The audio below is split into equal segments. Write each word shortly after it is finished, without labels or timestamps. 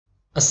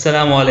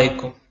Assalamu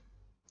alaikum.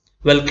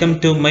 Welcome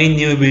to my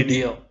new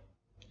video.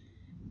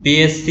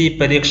 PSC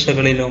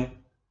പരീക്ഷകളിലും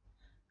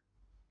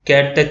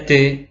കേട്ടറ്റ്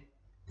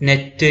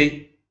net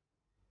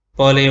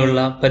പോലെയുള്ള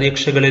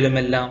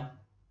പരീക്ഷകളിലുമെല്ലാം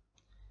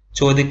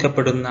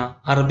ചോദിക്കപ്പെടുന്ന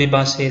അറബി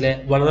ഭാഷയിലെ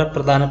വളരെ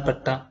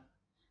പ്രധാനപ്പെട്ട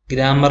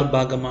ഗ്രാമർ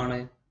ഭാഗമാണ്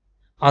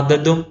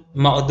അദദും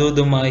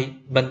മഅദൂദുമായി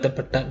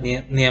ബന്ധപ്പെട്ട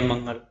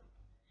നിയമങ്ങൾ.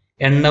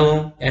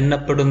 എണ്ണവും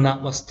എണ്ണപ്പെടുന്ന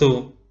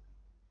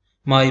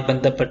വസ്തുവുമായി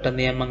ബന്ധപ്പെട്ട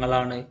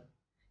നിയമങ്ങളാണ്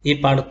ഈ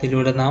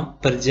പാഠത്തിലൂടെ നാം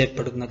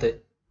പരിചയപ്പെടുന്നത്.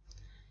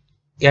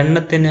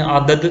 എണ്ണത്തിന്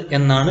അദദ്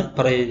എന്നാണ്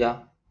പറയുക.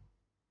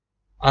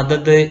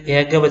 അദദ്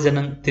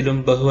ഏകവചനത്തിലും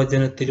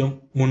ബഹുവചനത്തിലും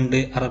ഉണ്ട്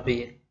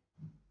അറബിയിൽ.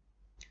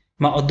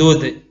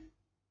 മഅദൂദ്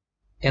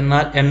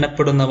എന്നാൽ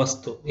എണ്ണപ്പെടുന്ന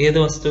വസ്തു. ഏത്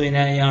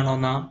വസ്തുവിനായാണോ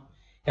നാം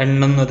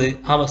എണ്ണുന്നത്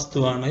ആ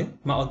വസ്തുവാണ്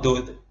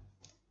മഅദൂദ്.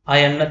 ആ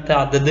എണ്ണത്തെ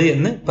അദദ്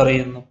എന്ന്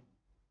പറയുന്നു.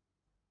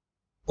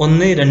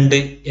 1,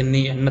 2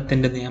 എന്നീ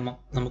എണ്ണത്തിന്റെ നിയമം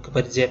നമുക്ക്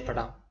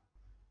പരിചയപ്പെടാം.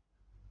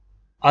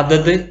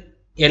 അദദ്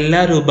എല്ലാ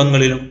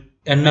രൂപങ്ങളിലും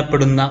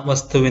എണ്ണപ്പെടുന്ന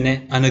വസ്തുവിനെ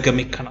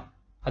അനുഗമിക്കണം,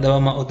 അഥവാ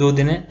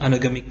മഅദൂദിനെ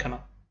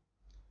അനുഗമിക്കണം.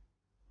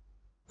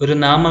 ഒരു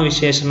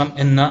നാമവിശേഷണം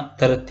എന്ന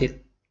തരത്തിൽ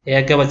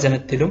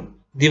ഏകവചനത്തിലും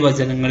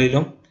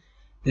ദ്വിവചനങ്ങളിലും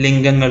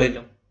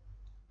ലിംഗങ്ങളിലും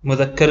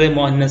മുദക്കർ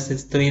മുഅന്നസ്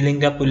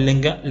സ്ത്രീലിംഗ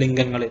പുല്ലിംഗ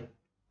ലിംഗങ്ങളിൽ.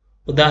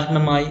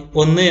 ഉദാഹരണമായി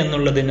 1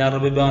 എന്നുള്ളതിന്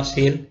അറബി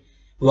ഭാഷയിൽ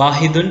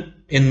വാഹിദുൻ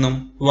എന്നും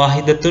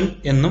വാഹിദത്തുൻ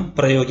എന്നും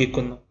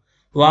പ്രയോഗിക്കുന്നു.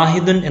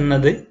 വാഹിദുൻ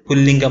എന്നത്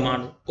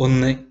പുല്ലിംഗമാണ്,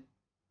 1.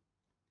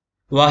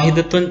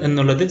 വാഹിദത്തുൻ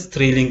എന്നുള്ളത്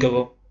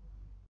സ്ത്രീലിംഗവും.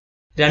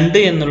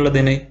 2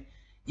 എന്നുള്ളതിന്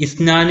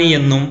ഇസ്നാനി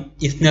എന്നും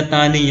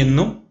ഇസ്നതാനി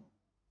എന്നും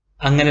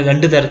അങ്ങനെ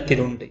 2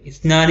 തരത്തിലുണ്ട്.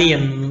 ഇസ്നാനി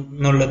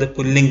എന്നുള്ളത്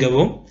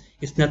പുല്ലിംഗവും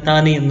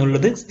ഇസ്നതാനി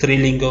എന്നുള്ളത്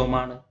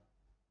സ്ത്രീലിംഗവുമാണ്.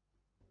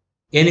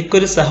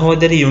 എനിക്കൊരു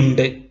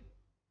സഹോദരിയുണ്ട്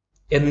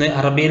എന്ന്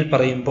അറബിയിൽ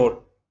പറയുമ്പോൾ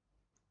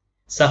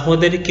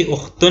സഹോദരിക്ക്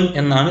ഉഖ്തുൻ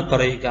എന്നാണ്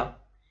പറയുക.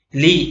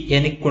 ലീ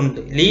എനിക്കുണ്ട്,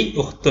 ലീ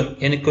ഉഖ്തുൻ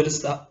എനിക്കൊരു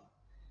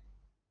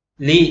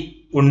ലീ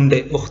ഉണ്ട്,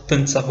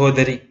 ഉഖ്തുൻ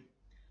സഹോദരി.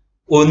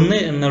 1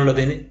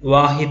 എന്നുള്ളതിന്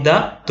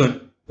വാഹിദത്തുൻ,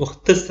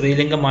 ഉഖ്ത്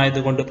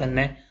സ്ത്രീലിംഗമായതുകൊണ്ട്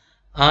തന്നെ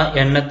ആ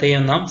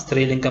എണ്ണത്തെയും നാം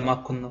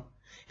സ്ത്രീലിംഗമാക്കുന്നു.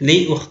 ലീ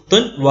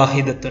ഉഖ്തുൻ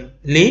വാഹിദത്തുൻ,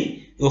 ലീ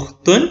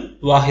ഉഖ്തുൻ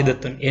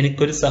വാഹിദത്തുൻ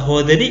എനിക്കൊരു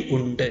സഹോദരി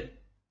ഉണ്ട്.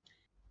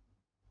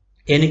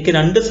 എനിക്ക്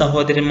 2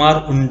 സഹോദരിമാർ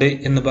ഉണ്ട്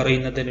എന്ന്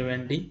പറയുന്നതിന്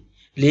വേണ്ടി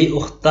ലീ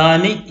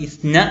ഉഖ്താനി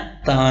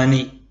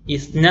ഇസ്നതാനി,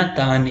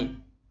 ഇസ്നതാനി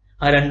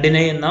ആ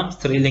 2നെയും നാം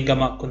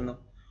സ്ത്രീലിംഗമാക്കുന്നു.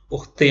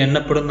 ഉഖ്ത്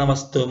എണ്ണപ്പെടുന്ന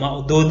വസ്തു,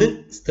 മഅദൂദ്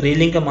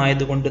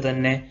സ്ത്രീലിംഗമായതുകൊണ്ട്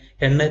തന്നെ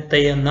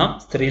എണ്ണത്തെയും നാം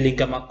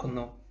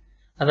സ്ത്രീലിംഗമാക്കുന്നു.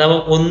 അഥവാ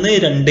 1,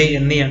 2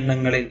 എന്നീ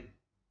എണ്ണങ്ങളിൽ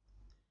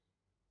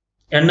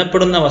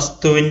എണ്ണപ്പെടുന്ന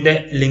വസ്തുവിന്റെ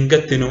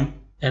ലിംഗത്തിനും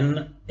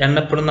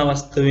എണ്ണപ്പെടുന്ന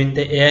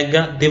വസ്തുവിന്റെ ഏക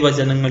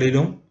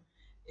ദ്വിവചനങ്ങളിലും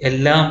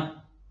എല്ലാം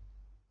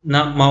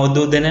നാം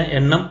മഅദൂദിനെ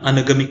എണ്ണം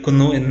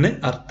അനുഗമിക്കുന്നു എന്ന്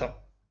അർത്ഥം.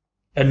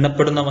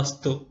 എണ്ണപ്പെടുന്ന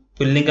വസ്തു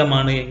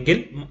പുല്ലിംഗമാണ് എങ്കിൽ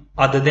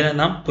അദദിനെ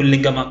നാം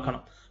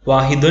പുല്ലിംഗമാക്കണം.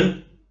 വാഹിദുൻ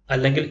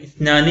അല്ലെങ്കിൽ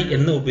ഇസ്നാനി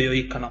എന്ന്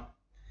ഉപയോഗിക്കണം.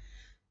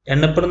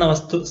 എണ്ണപ്പെടുന്ന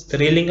വസ്തു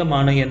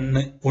സ്ത്രീലിംഗമാണ്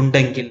എന്ന്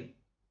ഉണ്ടെങ്കിൽ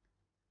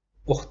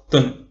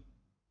ഉഖ്തുൻ,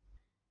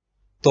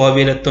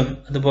 തോവിലത്തുൻ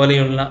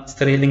അതുപോലെയുള്ള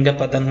സ്ത്രീലിംഗ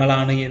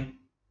പദങ്ങളാണ്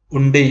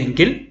ഉണ്ട്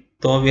എങ്കിൽ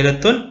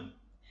തോവിലത്തുൻ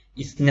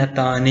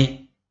ഇസ്നതാനി,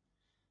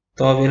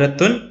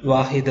 തോവിലത്തുൻ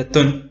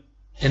വാഹിദത്തുൻ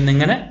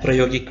എന്നിങ്ങനെ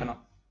പ്രയോഗിക്കണം.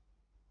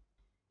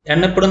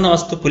 എണ്ണപ്പെടുന്ന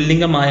വസ്തു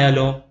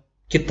പുല്ലിംഗമായാലോ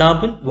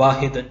കിതാബുൻ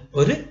വാഹിദുൻ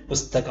ഒരു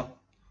പുസ്തകം,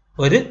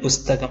 ഒരു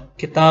പുസ്തകം.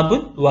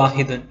 കിതാബുൻ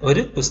വാഹിദുൻ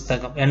ഒരു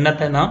പുസ്തകം.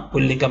 എണ്ണത്തെ നാം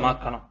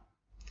പുല്ലിംഗമാക്കണം,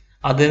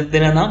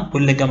 അതിനെ നാം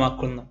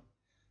പുല്ലിംഗമാക്കുന്നു.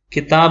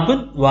 കിതാബുൻ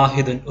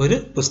വാഹിദുൻ ഒരു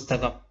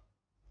പുസ്തകം.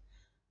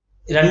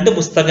 2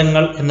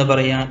 പുസ്തകങ്ങൾ എന്ന്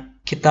പറയാൻ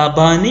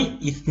കിതാബാനി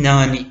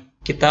ഇസ്നാനി,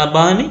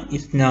 കിതാബാനി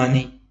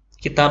ഇസ്നാനി.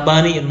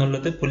 കിതാബാനി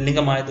എന്നുള്ളത്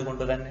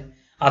പുല്ലിംഗമായതുകൊണ്ട് തന്നെ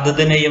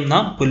അതിനെയും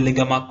നാം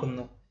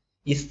പുല്ലിംഗമാക്കുന്നു.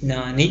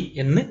 ഇസ്നാനി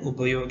എന്ന്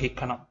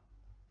ഉപയോഗിക്കണം.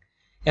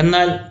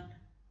 എന്നാൽ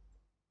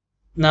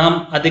നാം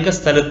അധിക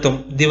സ്ഥലത്തും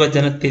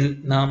ദ്വിവചനത്തിൽ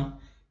നാം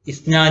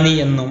ഇസ്നാനി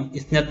എന്നും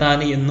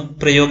ഇസ്നതാനി എന്നും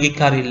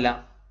പ്രയോഗിക്കാറില്ല.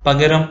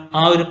 പകരം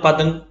ആ ഒരു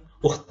പദം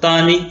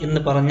ഉഖ്താനി എന്ന്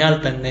പറഞ്ഞാൽ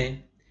തന്നെ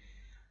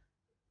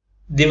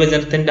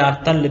ദ്വിവചനത്തിന്റെ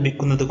അർത്ഥം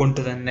ലഭിക്കുന്നത്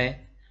കൊണ്ട് തന്നെ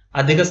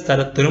അധിക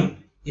സ്ഥലത്തിലും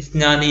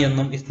ഇസ്നാനി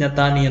എന്നും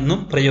ഇസ്നതാനി എന്നും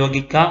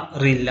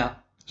പ്രയോഗിക്കാറില്ല.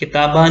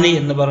 കിതാബാനി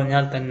എന്ന്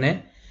പറഞ്ഞാൽ തന്നെ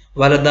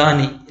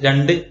വലദാനി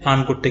 2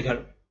 ആൺകുട്ടികൾ,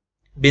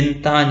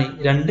 ബിൻതാനി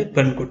 2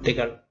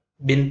 പെൺകുട്ടികൾ.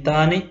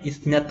 ബിൻതാനി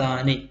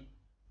ഇസ്നതാനി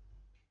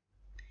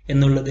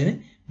എന്നുള്ളതിന്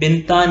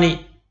ബിൻതാനി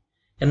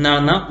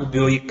എന്നാണ് നാം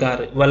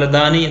ഉപയോഗിക്കാറ്.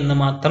 വലദാനി എന്ന്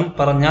മാത്രം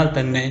പറഞ്ഞാൽ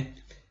തന്നെ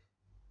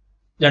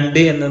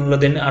 2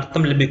 എന്നുള്ളതിന്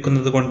അർത്ഥം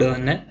ലഭിക്കുന്നത് കൊണ്ട്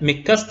തന്നെ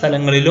മിക്ക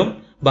സ്ഥലങ്ങളിലും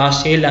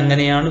ഭാഷയിൽ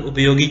അങ്ങനെയാണ്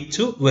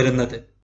ഉപയോഗിച്ചു വരുന്നത്.